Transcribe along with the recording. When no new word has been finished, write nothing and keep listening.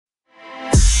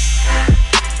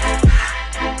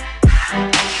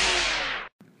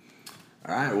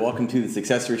All right, welcome to the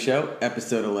Successory Show,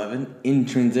 episode 11,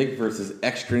 Intrinsic versus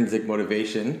Extrinsic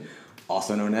Motivation,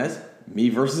 also known as me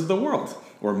versus the world,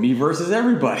 or me versus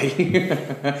everybody.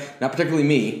 Not particularly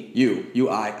me, you,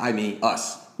 I, me,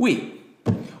 us, we.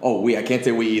 Oh, we, I can't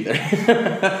say we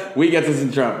either. We gets us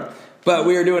in trouble. But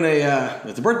we are doing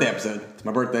it's a birthday episode. It's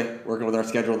my birthday, working with our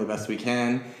schedule the best we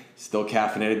can. Still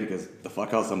caffeinated because the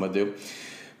fuck else I'm going to do.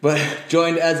 But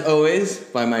joined, as always,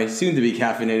 by my soon-to-be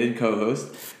caffeinated co-host,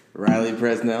 Riley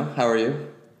Presnell. How are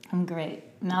you? I'm great.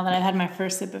 Now that I've had my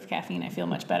first sip of caffeine, I feel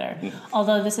much better.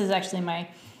 Although this is actually my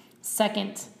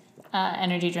second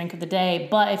energy drink of the day.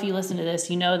 But if you listen to this,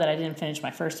 you know that I didn't finish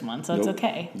my first one, so It's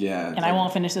okay. Yeah. And I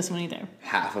won't finish this one either.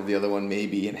 Half of the other one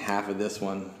maybe, and half of this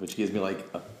one, which gives me like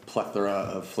a plethora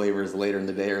of flavors later in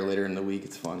the day or later in the week.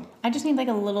 It's fun. I just need like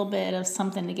a little bit of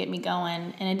something to get me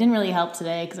going. And it didn't really help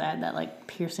today because I had that like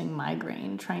piercing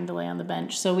migraine trying to lay on the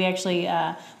bench. So we actually,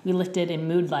 we lifted in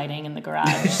mood lighting in the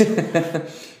garage.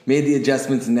 Made the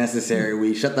adjustments necessary.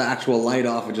 We shut the actual light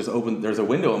off and just opened, there's a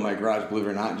window in my garage, believe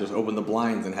it or not, and just opened the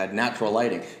blinds and had natural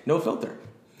lighting. No filter.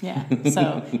 Yeah.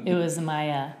 So it was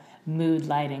my mood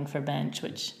lighting for bench,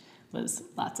 which was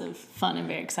lots of fun and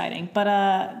very exciting.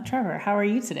 But Trevor, how are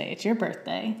you today? It's your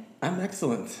birthday. I'm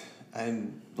excellent.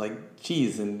 I'm like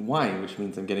cheese and wine, which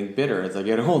means I'm getting bitter as I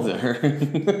get older.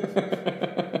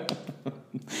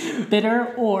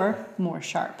 Bitter or more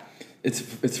sharp?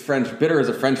 It's French. Bitter is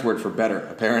a French word for better,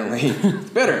 apparently. It's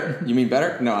bitter. You mean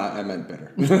better? No, I meant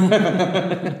bitter.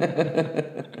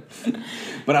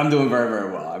 But I'm doing very,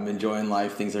 very well. I'm enjoying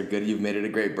life. Things are good. You've made it a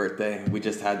great birthday. We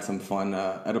just had some fun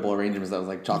edible arrangements that was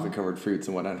like chocolate-covered fruits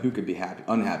and whatnot. Who could be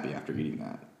unhappy after eating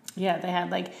that? Yeah, they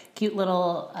had like cute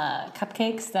little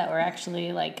cupcakes that were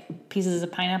actually like pieces of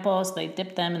pineapple. So they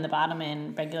dipped them in the bottom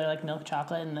in regular like milk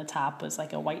chocolate, and the top was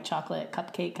like a white chocolate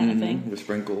cupcake kind of thing. With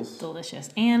sprinkles. Delicious.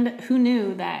 And who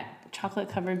knew that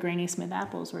chocolate-covered Granny Smith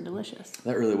apples were delicious?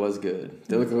 That really was good.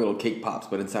 They look like little cake pops,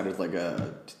 but inside is like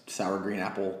a sour green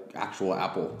apple, actual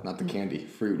apple, not the candy.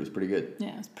 Fruit was pretty good.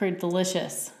 Yeah, it's pretty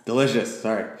delicious. Delicious.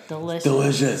 Sorry. Delicious.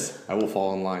 Delicious. I will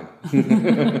fall in line.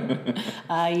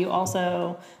 You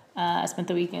also spent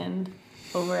the weekend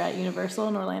over at Universal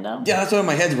in Orlando. Yeah, that's why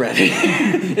my head's red.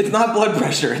 It's not blood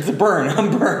pressure. It's a burn.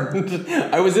 I'm burned.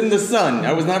 I was in the sun.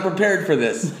 I was not prepared for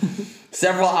this.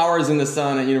 Several hours in the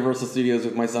sun at Universal Studios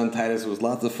with my son Titus. It was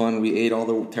lots of fun. We ate all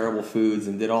the terrible foods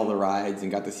and did all the rides and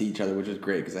got to see each other, which was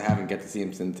great because I haven't got to see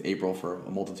him since April for a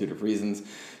multitude of reasons.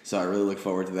 So I really look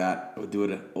forward to that. I would do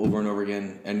it over and over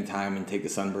again anytime and take the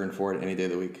sunburn for it any day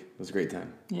of the week. It was a great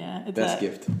time. Yeah. It's Best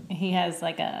gift. He has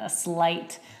like a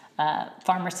slight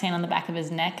farmer's tan on the back of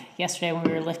his neck. Yesterday when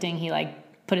we were lifting, he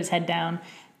like put his head down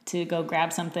to go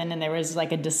grab something, and there was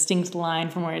like a distinct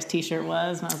line from where his t-shirt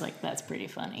was, and I was like, that's pretty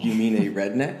funny. You mean a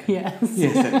redneck? Yes.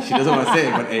 Yes, she doesn't want to say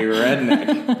it, but a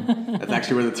redneck. That's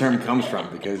actually where the term comes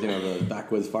from, because, you know, the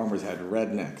backwoods farmers had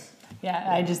rednecks. Yeah,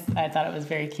 I thought it was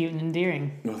very cute and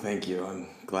endearing. Well, thank you. I'm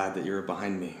glad that you're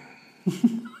behind me.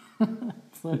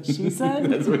 That's what she said?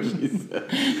 That's what she said.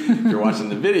 If you're watching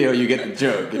the video, you get the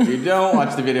joke. If you don't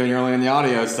watch the video and you're only on the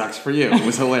audio, sucks for you. It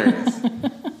was hilarious.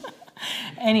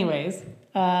 Anyways,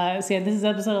 so yeah, this is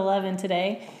episode 11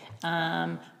 today.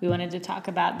 We wanted to talk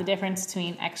about the difference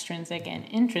between extrinsic and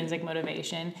intrinsic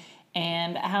motivation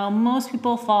and how most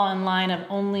people fall in line of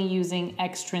only using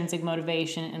extrinsic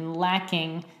motivation and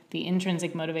lacking the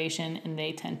intrinsic motivation, and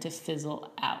they tend to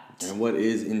fizzle out. And what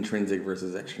is intrinsic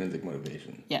versus extrinsic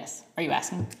motivation? Yes. Are you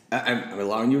asking? I'm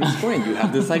allowing you to explain. You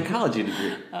have the psychology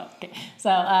degree. Oh, okay. So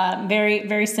very,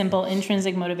 very simple.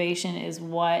 Intrinsic motivation is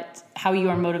how you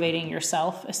are motivating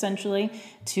yourself, essentially,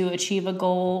 to achieve a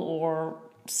goal or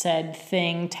said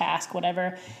thing, task,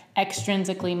 whatever.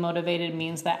 Extrinsically motivated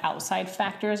means that outside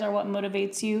factors are what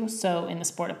motivates you. So in the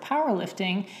sport of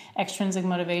powerlifting, extrinsic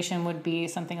motivation would be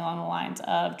something along the lines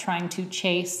of trying to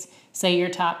chase, say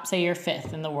you're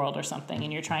fifth in the world or something,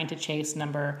 and you're trying to chase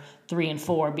number 3 and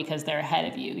 4 because they're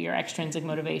ahead of you. Your extrinsic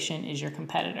motivation is your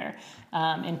competitor.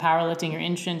 In powerlifting, your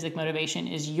intrinsic motivation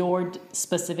is your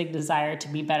specific desire to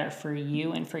be better for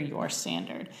you and for your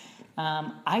standard.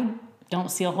 I don't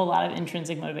see a whole lot of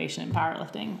intrinsic motivation in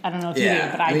powerlifting. I don't know if you do,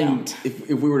 but I don't. If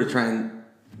we were to try and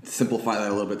simplify that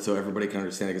a little bit so everybody can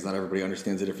understand it, because not everybody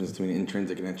understands the difference between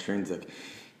intrinsic and extrinsic.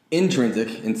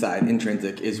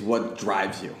 Intrinsic is what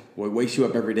drives you, what wakes you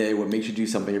up every day, what makes you do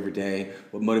something every day,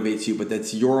 what motivates you, but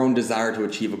that's your own desire to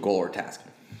achieve a goal or task.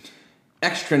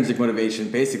 Extrinsic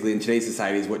motivation, basically in today's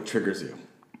society, is what triggers you.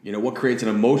 You know, what creates an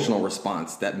emotional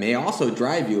response that may also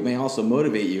drive you, it may also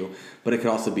motivate you, but it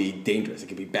could also be dangerous. It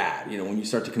could be bad. You know, when you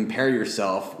start to compare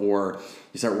yourself, or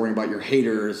you start worrying about your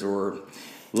haters, or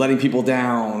letting people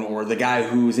down, or the guy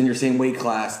who's in your same weight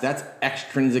class, that's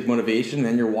extrinsic motivation.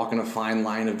 Then you're walking a fine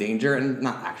line of danger, and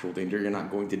not actual danger, you're not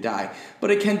going to die,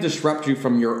 but it can disrupt you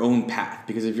from your own path,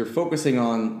 because if you're focusing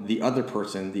on the other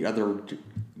person, the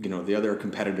other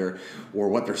competitor, or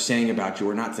what they're saying about you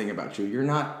or not saying about you, you're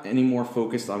not anymore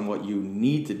focused on what you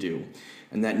need to do.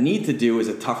 And that need to do is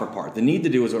a tougher part. The need to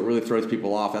do is what really throws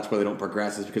people off. That's why they don't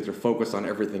progress, is because they're focused on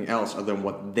everything else other than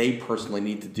what they personally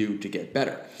need to do to get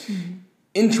better. Mm-hmm.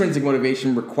 Intrinsic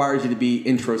motivation requires you to be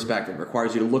introspective,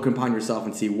 requires you to look upon yourself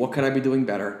and see, what could I be doing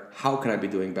better? How could I be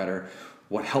doing better?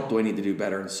 What help do I need to do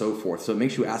better, and so forth. So it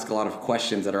makes you ask a lot of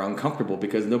questions that are uncomfortable,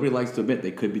 because nobody likes to admit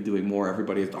they could be doing more.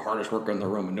 Everybody is the hardest worker in the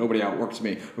room, and nobody outworks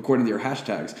me, according to your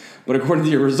hashtags. But according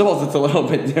to your results, it's a little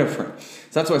bit different.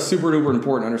 So that's why it's super duper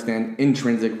important to understand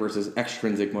intrinsic versus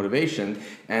extrinsic motivation,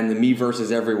 and the me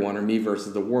versus everyone or me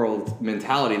versus the world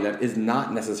mentality that is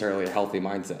not necessarily a healthy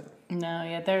mindset. No,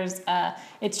 yeah, there's,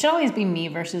 it should always be me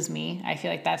versus me. I feel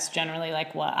like that's generally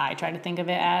like what I try to think of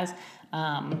it as.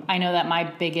 I know that my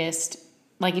biggest,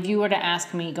 like if you were to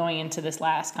ask me going into this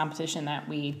last competition that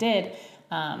we did,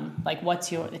 like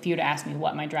if you were to ask me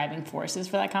what my driving force is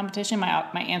for that competition,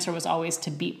 my answer was always to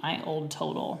beat my old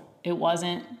total. It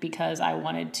wasn't because I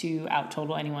wanted to out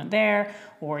total anyone there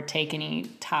or take any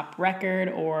top record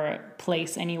or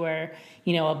place anywhere,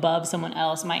 above someone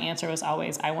else. My answer was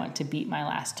always, I want to beat my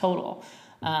last total,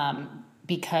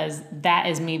 because that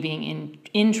is me being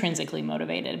intrinsically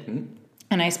motivated. Mm-hmm.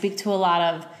 And I speak to a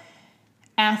lot of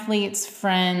athletes,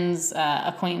 friends,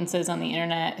 acquaintances on the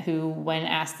internet who, when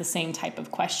asked the same type of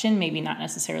question, maybe not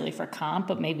necessarily for comp,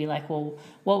 but maybe like, well,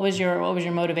 what was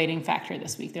your motivating factor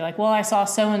this week? They're like, well, I saw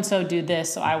so-and-so do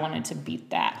this, so I wanted to beat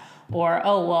that. Or,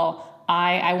 oh, well,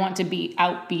 I want to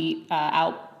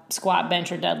out squat,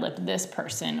 bench, or deadlift this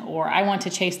person, or I want to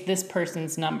chase this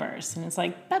person's numbers. And it's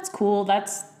like, that's cool.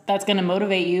 That's going to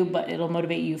motivate you, but it'll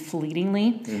motivate you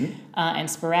fleetingly, mm-hmm. And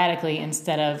sporadically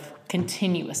instead of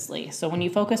continuously. So when you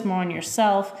focus more on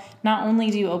yourself, not only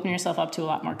do you open yourself up to a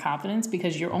lot more confidence,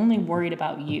 because you're only worried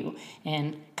about you,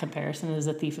 and comparison is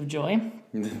the thief of joy.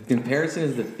 Comparison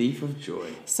is the thief of joy.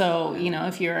 So,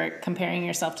 if you're comparing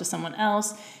yourself to someone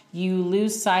else, you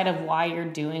lose sight of why you're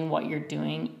doing what you're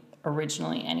doing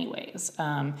originally anyways.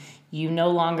 You no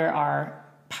longer are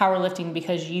powerlifting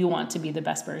because you want to be the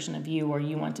best version of you, or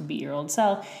you want to beat your old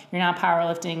self. You're not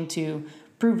powerlifting to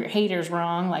prove your haters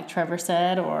wrong, like Trevor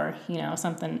said, or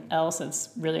something else that's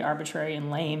really arbitrary and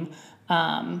lame.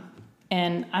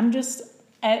 And I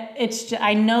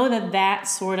know that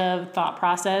sort of thought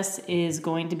process is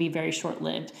going to be very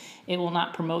short-lived. It will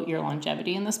not promote your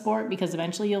longevity in the sport, because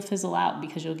eventually you'll fizzle out,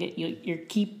 because you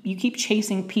keep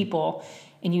chasing people,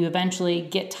 and you eventually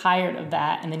get tired of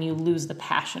that, and then you lose the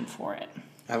passion for it.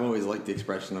 I've always liked the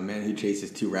expression, a man who chases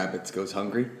two rabbits goes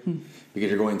hungry, because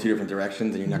you're going in two different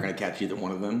directions and you're not going to catch either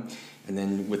one of them. And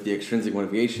then with the extrinsic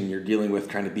motivation, you're dealing with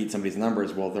trying to beat somebody's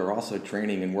numbers. Well, they're also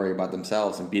training and worrying about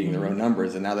themselves and beating their own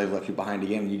numbers, and now they've left you behind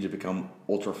again, and you just become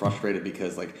ultra frustrated,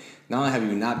 because like, not only have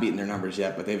you not beaten their numbers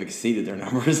yet, but they've exceeded their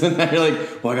numbers, and then you're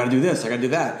like, well, I got to do this, I got to do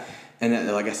that.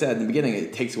 And like I said in the beginning,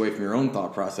 it takes away from your own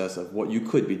thought process of what you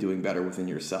could be doing better within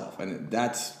yourself. And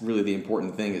that's really the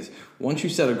important thing, is once you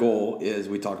set a goal, is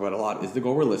we talk about a lot, is the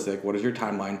goal realistic? What is your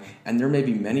timeline? And there may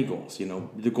be many goals.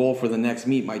 The goal for the next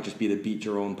meet might just be to beat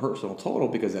your own personal total,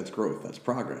 because that's growth, that's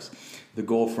progress. The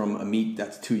goal from a meet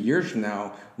that's 2 years from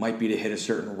now might be to hit a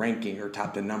certain ranking or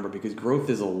top 10 number, because growth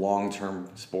is a long-term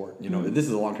sport. This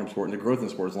is a long-term sport, and the growth in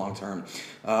the sport is long-term.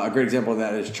 A great example of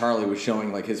that is Charlie was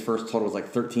showing, like, his first total was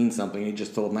like 13-something. He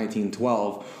just totaled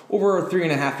 1912 over a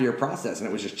 3.5-year process, and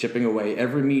it was just chipping away.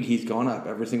 Every meet he's gone up,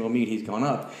 every single meet he's gone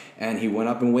up, and he went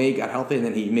up in weight, got healthy, and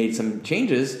then he made some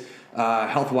changes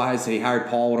health-wise. So he hired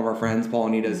Paul, one of our friends, Paul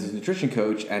Anita, as his nutrition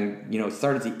coach, and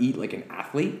started to eat like an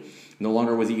athlete. No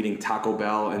longer was he eating Taco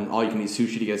Bell and all-you-can-eat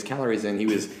sushi to get his calories in. He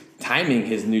was timing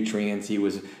his nutrients. He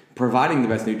was providing the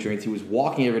best nutrients. He was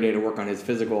walking every day to work on his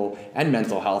physical and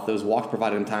mental health. Those walks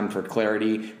provided him time for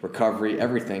clarity, recovery,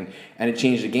 everything. And it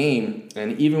changed the game.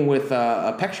 And even with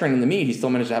a pec strength in the meet, he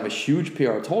still managed to have a huge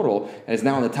PR total, and is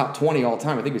now in the top 20 all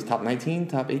time. I think he was top 19,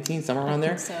 top 18, somewhere around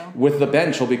there. So. With the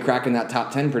bench, he'll be cracking that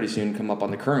top 10 pretty soon, come up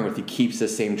on the current, if he keeps the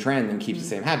same trend and keeps the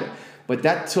same habit. But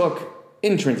that took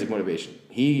intrinsic motivation.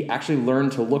 He actually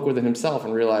learned to look within himself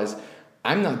and realize,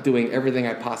 I'm not doing everything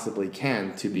I possibly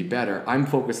can to be better. I'm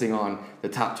focusing on the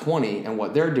top 20 and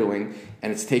what they're doing,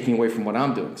 and it's taking away from what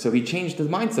I'm doing. So he changed his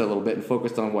mindset a little bit and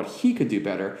focused on what he could do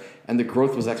better, and the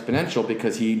growth was exponential,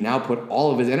 because he now put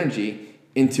all of his energy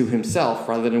into himself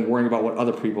rather than worrying about what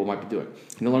other people might be doing.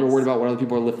 He's no longer worried about what other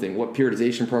people are lifting, what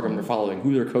periodization program they're following,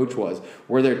 who their coach was,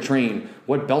 where they're trained,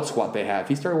 what belt squat they have.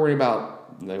 He started worrying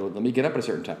about Let me get up at a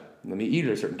certain time. Let me eat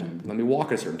at a certain time. Let me walk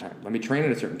at a certain time. Let me train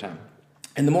at a certain time.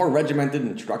 And the more regimented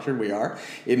and structured we are,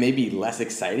 it may be less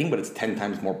exciting, but it's 10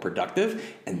 times more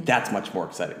productive, and that's much more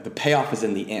exciting. The payoff is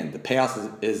in the end. The payoff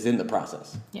is in the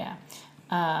process. Yeah.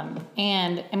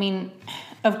 And I mean,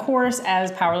 of course,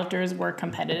 as powerlifters, we're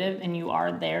competitive, and you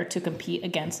are there to compete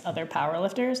against other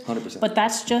powerlifters. 100%. But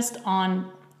that's just on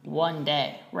one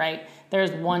day, right?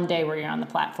 There's one day where you're on the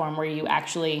platform where you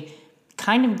actually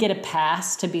kind of get a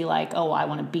pass to be like, oh, I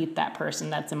want to beat that person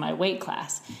that's in my weight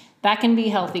class. That can be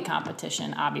healthy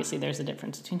competition. Obviously, there's a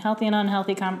difference between healthy and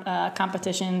unhealthy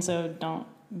competition, so don't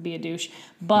be a douche.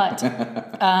 But,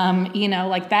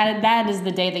 like that is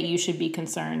the day that you should be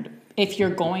concerned. If you're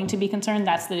going to be concerned,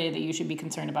 that's the day that you should be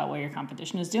concerned about what your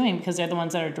competition is doing, because they're the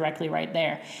ones that are directly right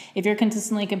there. If you're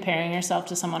consistently comparing yourself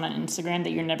to someone on Instagram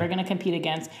that you're never going to compete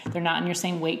against, they're not in your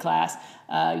same weight class,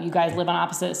 you guys live on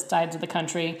opposite sides of the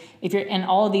country, and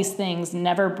all of these things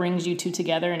never brings you two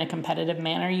together in a competitive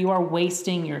manner, you are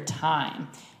wasting your time.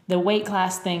 The weight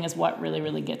class thing is what really,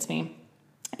 really gets me.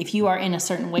 If you are in a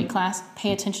certain weight class,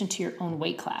 pay attention to your own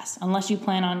weight class. Unless you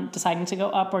plan on deciding to go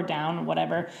up or down or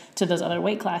whatever to those other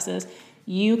weight classes,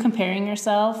 you comparing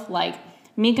yourself, like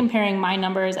me comparing my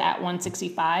numbers at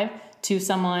 165 to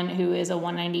someone who is a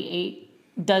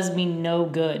 198 does me no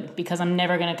good, because I'm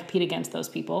never going to compete against those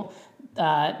people.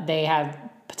 They have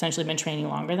potentially been training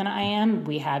longer than I am.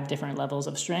 We have different levels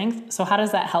of strength. So how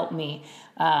does that help me?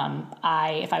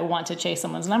 If I want to chase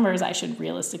someone's numbers, I should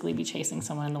realistically be chasing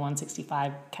someone in the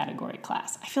 165 category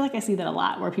class. I feel like I see that a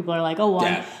lot where people are like, oh,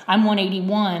 well, I'm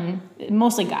 181,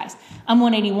 mostly guys. I'm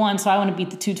 181, so I want to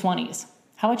beat the 220s.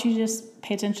 How about you just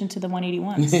pay attention to the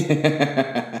 181s?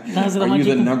 Those are the ones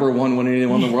you the number one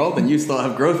 181 in the world? Then you still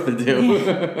have growth to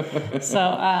do.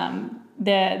 So,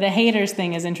 the haters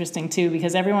thing is interesting too,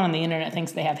 because everyone on the internet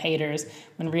thinks they have haters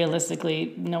when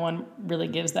realistically no one really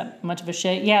gives that much of a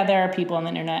shit. Yeah, there are people on the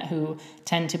internet who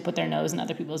tend to put their nose in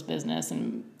other people's business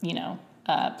and,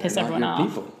 piss everyone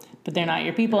off. But they're not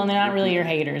your people, and they're not really your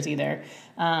haters either.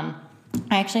 I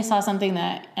actually saw something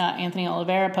that Anthony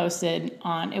Oliveira posted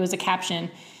on, it was a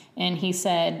caption, and he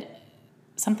said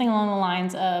something along the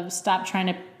lines of, stop trying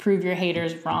to prove your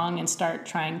haters wrong and start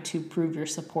trying to prove your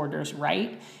supporters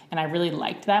right. And I really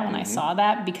liked that when I saw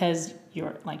that, because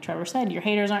like Trevor said, your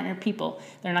haters aren't your people.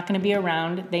 They're not going to be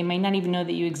around. They may not even know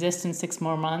that you exist in 6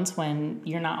 more months when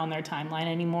you're not on their timeline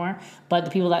anymore. But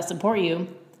the people that support you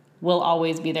will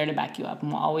always be there to back you up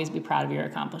and will always be proud of your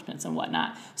accomplishments and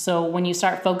whatnot. So when you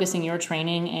start focusing your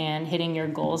training and hitting your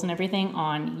goals and everything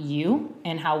on you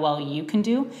and how well you can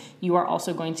do, you are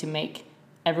also going to make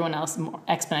everyone else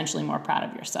exponentially more proud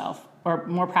of yourself, or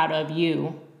more proud of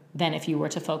you, than if you were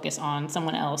to focus on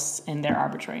someone else and their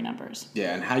arbitrary numbers.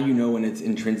 Yeah, and how you know when it's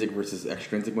intrinsic versus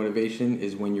extrinsic motivation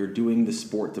is when you're doing the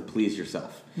sport to please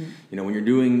yourself. When you're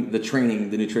doing the training,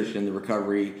 the nutrition, the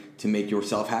recovery to make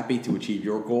yourself happy, to achieve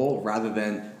your goal, rather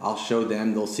than I'll show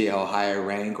them, they'll see how high I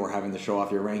rank, or having to show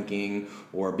off your ranking,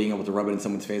 or being able to rub it in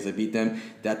someone's face I beat them.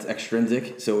 That's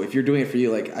extrinsic. So if you're doing it for you,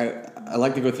 like I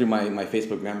like to go through my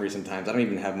Facebook memories sometimes. I don't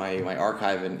even have my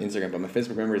archive in Instagram, but my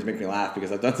Facebook memories make me laugh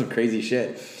because I've done some crazy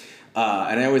shit.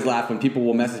 And I always laugh when people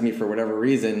will message me for whatever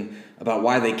reason about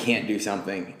why they can't do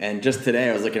something. And just today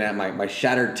I was looking at my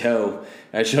shattered toe.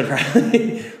 I showed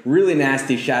Riley really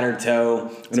nasty shattered toe,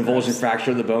 an avulsion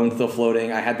fracture of the bone still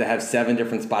floating. I had to have 7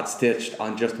 different spots stitched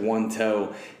on just one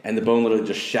toe, and the bone literally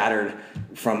just shattered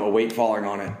from a weight falling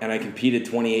on it. And I competed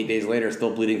 28 days later,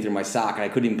 still bleeding through my sock, and I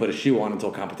couldn't even put a shoe on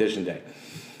until competition day.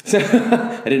 So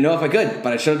I didn't know if I could,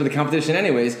 but I showed up to the competition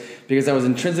anyways because I was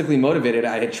intrinsically motivated.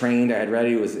 I had trained, I had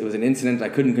ready. It was an incident I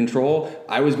couldn't control.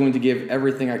 I was going to give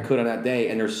everything I could on that day,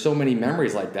 and there's so many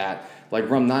memories like that. Like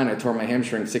Rum 9, I tore my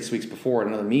hamstring 6 weeks before at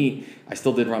another meet. I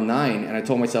still did Rum 9, and I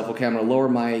told myself, okay, I'm going to lower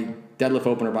my deadlift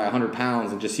opener by 100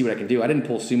 pounds and just see what I can do. I didn't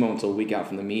pull sumo until a week out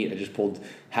from the meet. I just pulled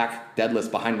hack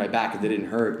deadlifts behind my back because it didn't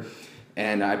hurt.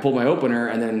 And I pulled my opener,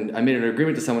 and then I made an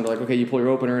agreement to someone to like, okay, you pull your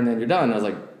opener, and then you're done. And I was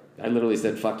like, I literally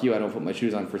said, fuck you, I don't put my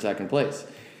shoes on for second place.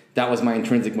 That was my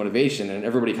intrinsic motivation, and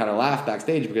everybody kind of laughed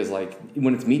backstage because, like,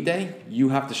 when it's meet day, you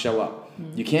have to show up.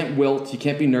 You can't wilt, you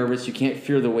can't be nervous, you can't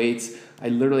fear the weights. I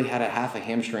literally had half a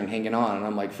hamstring hanging on, and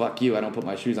I'm like, fuck you, I don't put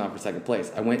my shoes on for second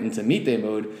place. I went into meet day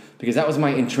mode because that was my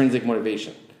intrinsic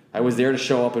motivation. I was there to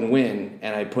show up and win,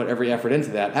 and I put every effort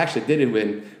into that. I actually did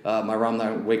win my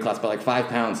Ram weight class by like 5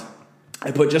 pounds.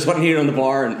 I put just what I needed on the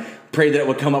bar and prayed that it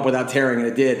would come up without tearing, and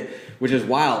it did, which is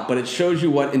wild. But it shows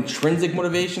you what intrinsic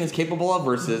motivation is capable of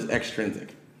versus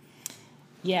extrinsic.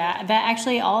 Yeah, that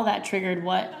actually, all of that triggered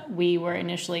what we were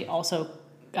initially also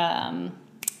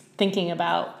talking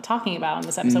about in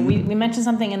this episode. We mentioned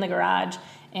something in the garage,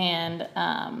 and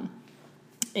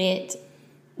It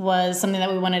was something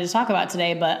that we wanted to talk about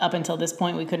today, but up until this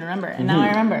point we couldn't remember, and now I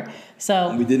remember.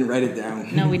 So we didn't write it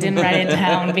down. No, we didn't write it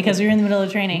down because we were in the middle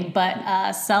of training.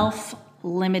 But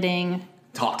self-limiting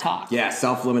talk. Yeah,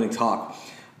 self-limiting talk.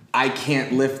 I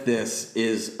can't lift this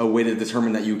is a way to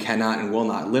determine that you cannot and will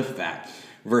not lift that,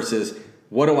 versus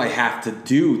what do I have to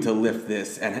do to lift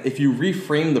this? And if you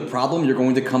reframe the problem, you're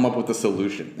going to come up with a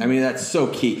solution. I mean, that's so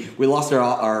key. We lost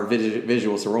our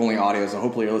visual, so we're only audio, so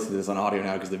hopefully you're listening to this on audio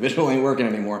now because the visual ain't working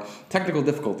anymore. Technical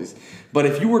difficulties. But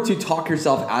if you were to talk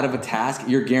yourself out of a task,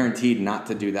 you're guaranteed not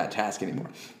to do that task anymore.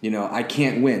 I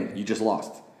can't win. You just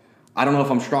lost. I don't know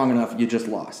if I'm strong enough. You just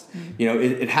lost.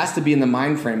 It has to be in the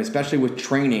mind frame, especially with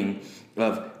training,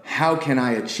 of how can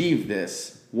I achieve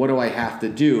this? What do I have to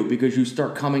do? Because you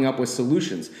start coming up with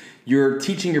solutions. You're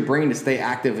teaching your brain to stay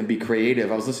active and be creative.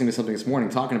 I was listening to something this morning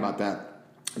talking about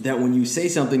that when you say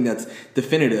something that's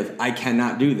definitive, I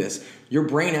cannot do this, your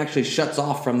brain actually shuts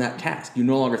off from that task. You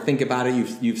no longer think about it.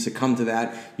 You've succumbed to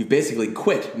that. You've basically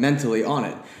quit mentally on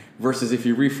it. Versus if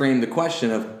you reframe the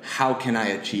question of how can I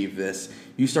achieve this,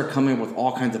 you start coming up with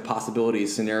all kinds of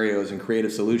possibilities, scenarios, and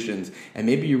creative solutions, and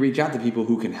maybe you reach out to people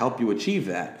who can help you achieve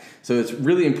that. So it's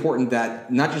really important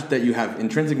that not just that you have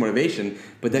intrinsic motivation,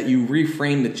 but that you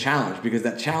reframe the challenge, because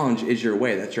that challenge is your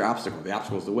way. That's your obstacle. The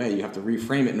obstacle is the way. You have to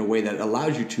reframe it in a way that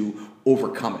allows you to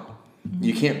overcome it.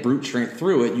 You can't brute strength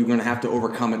through it. You're going to have to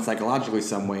overcome it psychologically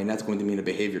some way, and that's going to mean a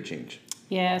behavior change.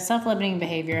 Yeah, self-limiting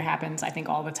behavior happens, I think,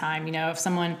 all the time. If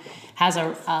someone has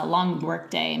a long work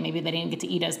day and maybe they didn't get to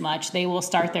eat as much, they will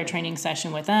start their training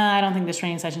session with, I don't think this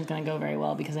training session is going to go very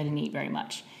well because I didn't eat very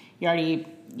much. You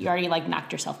already like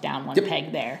knocked yourself down one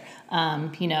peg there.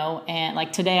 And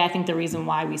like today, I think the reason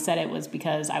why we said it was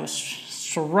because I was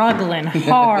struggling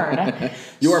hard.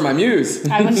 You are my muse.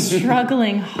 I was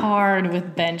struggling hard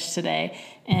with bench today.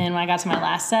 And when I got to my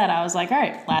last set, I was like, all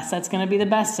right, last set's going to be the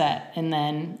best set. And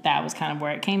then that was kind of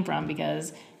where it came from,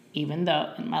 because even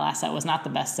though my last set was not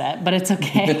the best set, but it's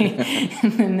okay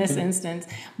in this instance.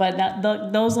 But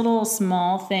those little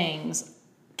small things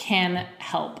can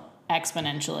help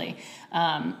exponentially.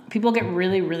 People get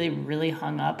really, really, really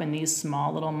hung up in these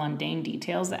small little mundane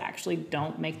details that actually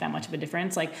don't make that much of a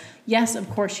difference. Like, yes, of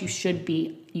course you should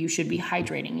be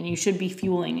hydrating, and you should be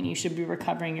fueling, and you should be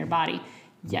recovering your body.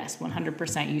 Yes,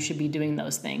 100% you should be doing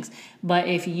those things. But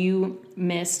if you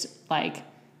missed 12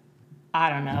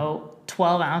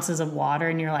 ounces of water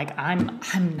and you're like, I'm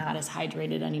not as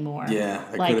hydrated anymore. Yeah.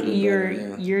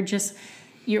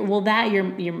 You're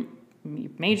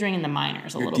majoring in the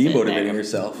minors a little bit. You're demotivating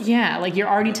yourself. Yeah. Like, you're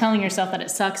already telling yourself that it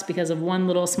sucks because of one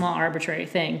little small arbitrary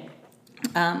thing.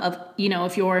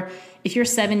 If your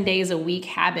 7 days a week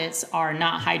habits are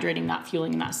not hydrating, not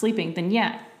fueling, not sleeping, then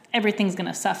yeah, everything's going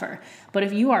to suffer. But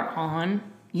if you are on,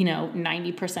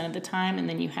 90% of the time, and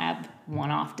then you have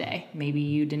one off day, maybe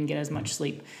you didn't get as much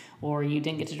sleep, or you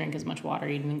didn't get to drink as much water,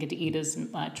 you didn't get to eat as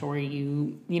much, or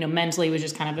mentally it was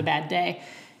just kind of a bad day,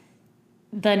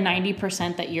 the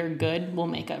 90% that you're good will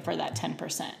make up for that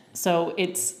 10%. So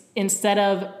it's, instead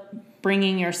of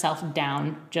bringing yourself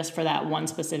down just for that one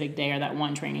specific day or that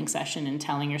one training session and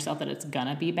telling yourself that it's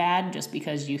gonna be bad just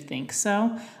because you think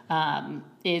so,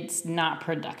 it's not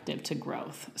productive to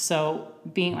growth. So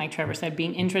being, like Trevor said,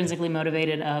 being intrinsically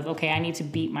motivated of, okay, I need to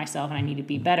beat myself and I need to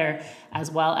be better,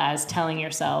 as well as telling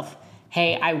yourself,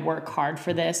 hey, I work hard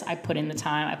for this, I put in the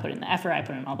time, I put in the effort, I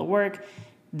put in all the work,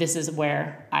 this is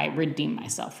where I redeem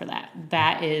myself for that.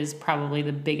 That is probably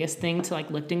the biggest thing to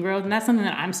lift and growth. And that's something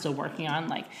that I'm still working on.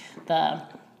 Like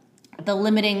the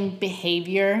limiting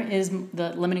behavior is,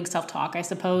 the limiting self-talk, I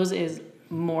suppose, is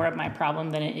more of my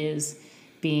problem than it is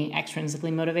being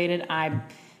extrinsically motivated. I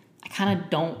kind of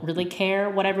don't really care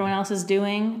what everyone else is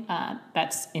doing.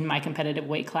 That's in my competitive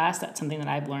weight class. That's something that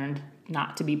I've learned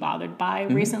not to be bothered by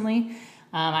recently.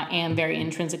 I am very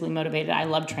intrinsically motivated. I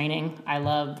love training. I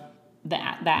love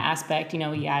that aspect.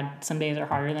 Some days are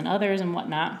harder than others and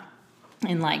whatnot.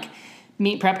 And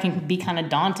meet prep can be kind of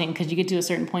daunting because you get to a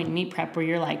certain point in meet prep where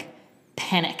you're like,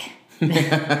 panic.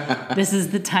 This is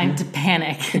the time to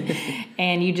panic.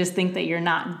 And you just think that you're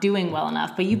not doing well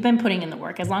enough, but you've been putting in the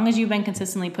work. As long as you've been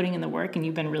consistently putting in the work and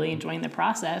you've been really enjoying the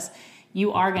process,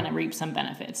 you are going to reap some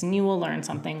benefits, and you will learn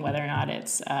something, whether or not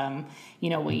it's,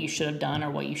 what you should have done or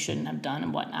what you shouldn't have done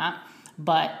and whatnot.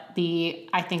 But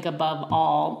I think above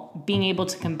all, being able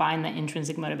to combine the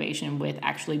intrinsic motivation with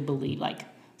actually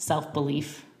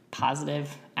self-belief,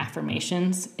 positive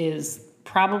affirmations is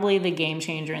probably the game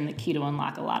changer and the key to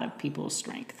unlock a lot of people's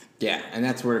strength. Yeah, and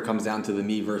that's where it comes down to the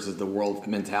me versus the world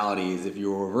mentality. Is if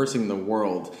you're reversing the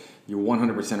world, you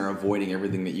 100% are avoiding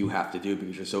everything that you have to do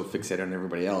because you're so fixated on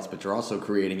everybody else, but you're also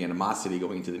creating animosity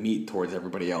going into the meet towards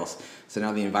everybody else. So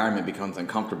now the environment becomes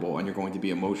uncomfortable and you're going to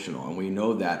be emotional. And we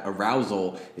know that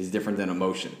arousal is different than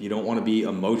emotion. You don't want to be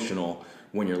emotional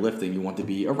when you're lifting. You want to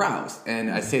be aroused. And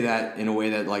I say that in a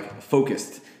way that like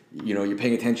focused, you know, you're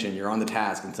paying attention, you're on the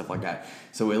task and stuff like that.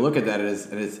 So we look at that as,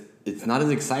 and it's not as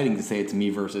exciting to say it's me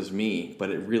versus me, but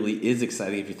it really is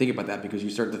exciting if you think about that, because you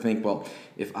start to think, well,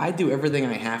 if I do everything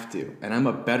I have to and I'm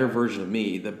a better version of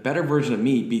me, the better version of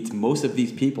me beats most of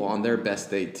these people on their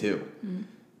best day too. Mm.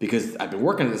 Because I've been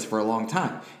working at this for a long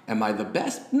time. Am I the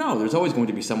best? No, there's always going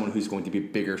to be someone who's going to be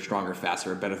bigger, stronger,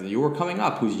 faster, better than you, or coming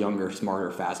up who's younger, smarter,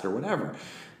 faster, whatever.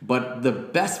 But the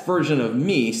best version of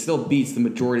me still beats the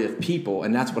majority of people,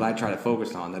 and that's what I try to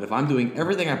focus on. That if I'm doing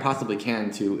everything I possibly can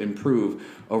to improve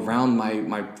around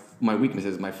my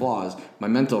weaknesses, my flaws, my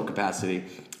mental capacity,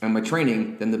 and my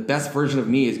training, then the best version of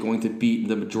me is going to beat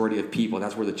the majority of people.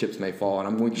 That's where the chips may fall, and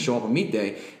I'm going to show up on meet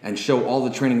day and show all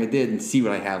the training I did and see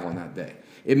what I have on that day.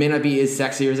 It may not be as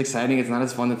sexy or as exciting. It's not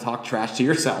as fun to talk trash to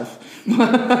yourself.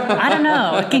 I don't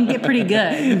know. It can get pretty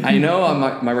good. I know.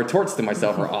 My retorts to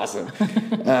myself are awesome.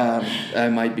 I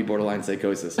might be borderline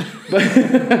psychosis.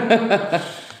 But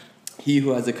he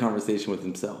who has a conversation with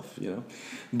himself, you know.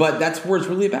 But that's what it's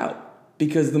really about.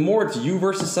 Because the more it's you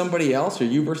versus somebody else or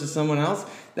you versus someone else,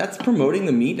 that's promoting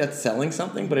the meet, that's selling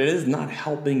something, but it is not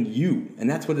helping you. And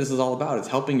that's what this is all about. It's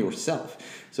helping yourself.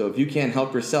 So if you can't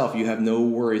help yourself, you have no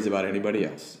worries about anybody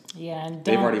else. Yeah, and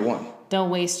they've already won. Don't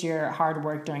waste your hard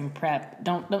work during prep.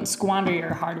 Don't squander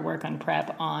your hard work on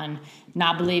prep on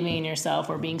not believing in yourself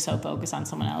or being so focused on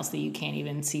someone else that you can't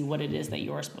even see what it is that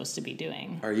you're supposed to be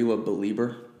doing. Are you a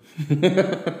believer?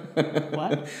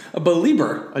 What? A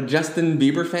believer. A Justin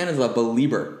Bieber fan is a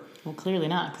believer. Well, clearly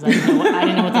not, because I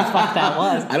didn't know what the fuck that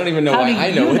was. I don't even know why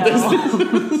I know what this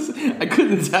is. I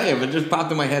couldn't tell you, but it just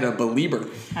popped in my head, a believer.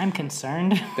 I'm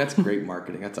concerned. That's great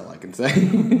marketing. That's all I can say.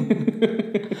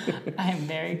 I am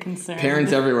very concerned.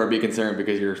 Parents everywhere be concerned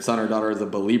because your son or daughter is a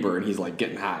believer and he's like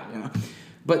getting high, you know.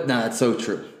 But no, it's so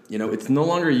true. You know, it's no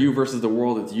longer you versus the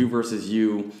world. It's you versus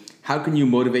you. How can you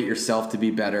motivate yourself to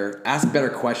be better? Ask better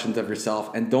questions of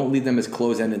yourself, and don't leave them as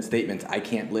close-ended statements. I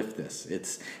can't lift this.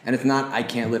 It's not I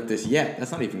can't lift this yet.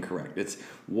 That's not even correct. It's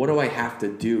what do I have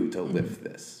to do to lift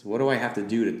this? What do I have to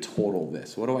do to total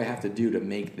this? What do I have to do to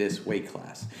make this weight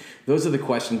class? Those are the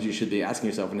questions you should be asking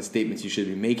yourself and the statements you should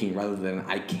be making rather than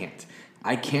I can't.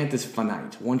 I can't is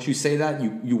finite. Once you say that,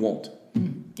 you won't.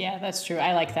 Yeah, that's true.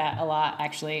 I like that a lot,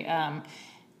 actually.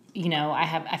 You know,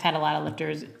 I've had a lot of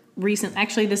lifters.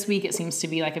 Actually, this week it seems to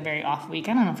be like a very off week.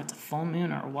 I don't know if it's a full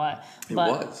moon or what. But,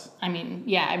 it was. I mean,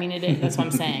 it is. That's what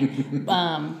I'm saying.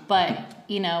 But,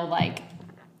 you know, like,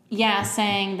 yeah,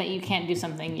 saying that you can't do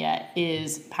something yet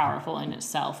is powerful in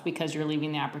itself because you're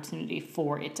leaving the opportunity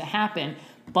for it to happen.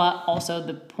 But also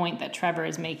the point that Trevor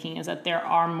is making is that there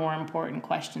are more important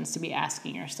questions to be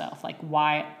asking yourself. Like,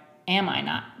 why am I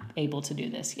not able to do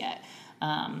this yet?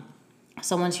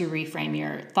 So once you reframe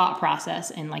your thought process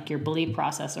and like your belief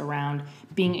process around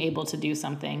being able to do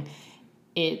something,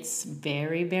 it's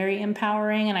very, very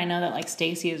empowering. And I know that like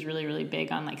Stacy is really, really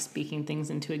big on like speaking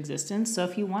things into existence. So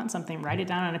if you want something, write it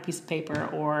down on a piece of paper,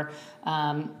 or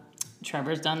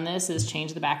Trevor's done this, is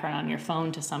change the background on your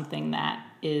phone to something that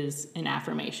is an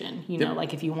affirmation. You know,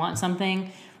 like if you want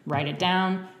something, write it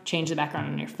down, change the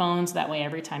background on your phone, so that way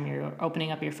every time you're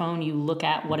opening up your phone, you look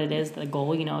at what it is, the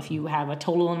goal. You know, if you have a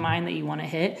total in mind that you want to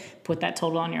hit, put that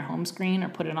total on your home screen or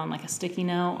put it on like a sticky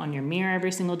note on your mirror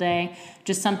every single day.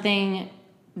 Just something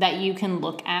that you can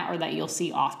look at or that you'll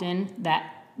see often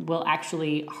that will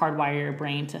actually hardwire your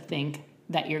brain to think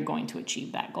that you're going to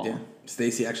achieve that goal. Yeah.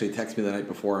 Stacy actually texted me the night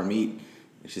before our meet.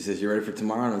 She says, "You ready for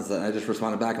tomorrow?" And I just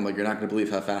responded back. I'm like, "You're not going to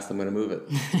believe how fast I'm going to move it."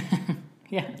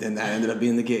 Yeah. And that ended up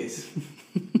being the case.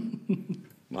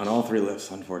 On all 3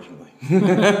 lifts, unfortunately. See,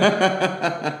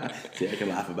 I can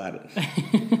laugh about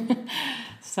it.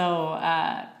 So,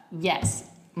 yes,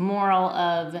 moral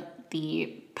of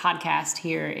the podcast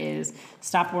here is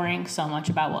stop worrying so much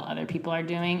about what other people are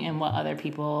doing and what other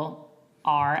people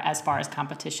are as far as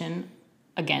competition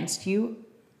against you.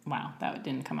 Wow, that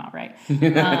didn't come out right. You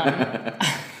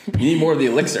need more of the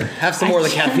elixir. Have some more of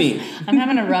the caffeine. I'm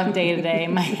having a rough day today.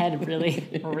 My head really,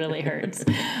 really hurts.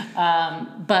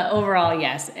 But overall,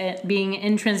 yes, being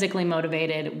intrinsically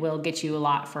motivated will get you a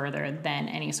lot further than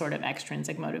any sort of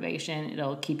extrinsic motivation.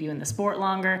 It'll keep you in the sport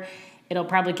longer. It'll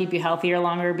probably keep you healthier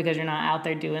longer because you're not out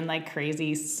there doing like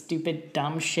crazy, stupid,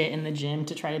 dumb shit in the gym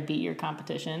to try to beat your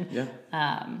competition.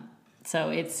 Yeah.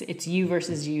 So it's you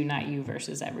versus you, not you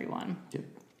versus everyone. Yep.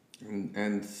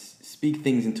 And speak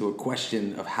things into a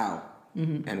question of how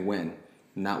and when.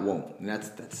 not won't. And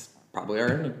that's probably our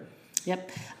ending.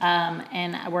 Yep.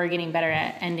 And we're getting better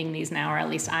at ending these now, or at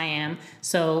least I am.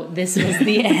 So this is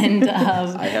the end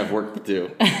of... I have work to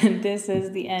do. This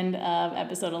is the end of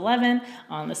episode 11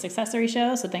 on the Successory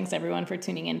Show. So thanks everyone for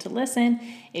tuning in to listen.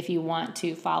 If you want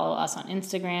to follow us on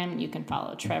Instagram, you can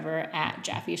follow Trevor at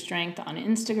Jaffe Strength on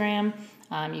Instagram.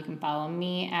 You can follow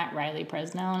me at Riley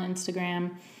Presnell on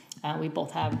Instagram. We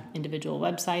both have individual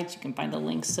websites. You can find the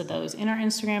links to those in our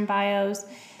Instagram bios.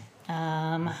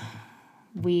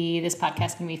 This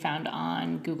podcast can be found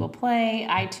on Google Play,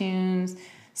 iTunes,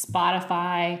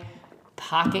 Spotify,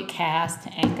 Pocket Cast,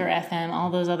 Anchor FM, all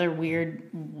those other weird,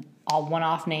 all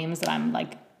one-off names that I'm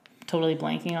like totally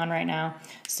blanking on right now.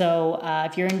 So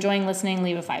if you're enjoying listening,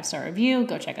 leave a 5-star review.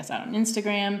 Go check us out on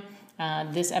Instagram.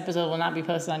 This episode will not be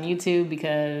posted on YouTube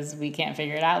because we can't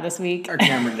figure it out this week. Our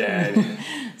camera dead.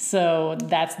 So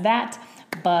that's that.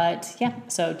 But yeah,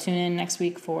 so tune in next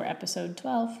week for episode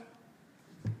 12.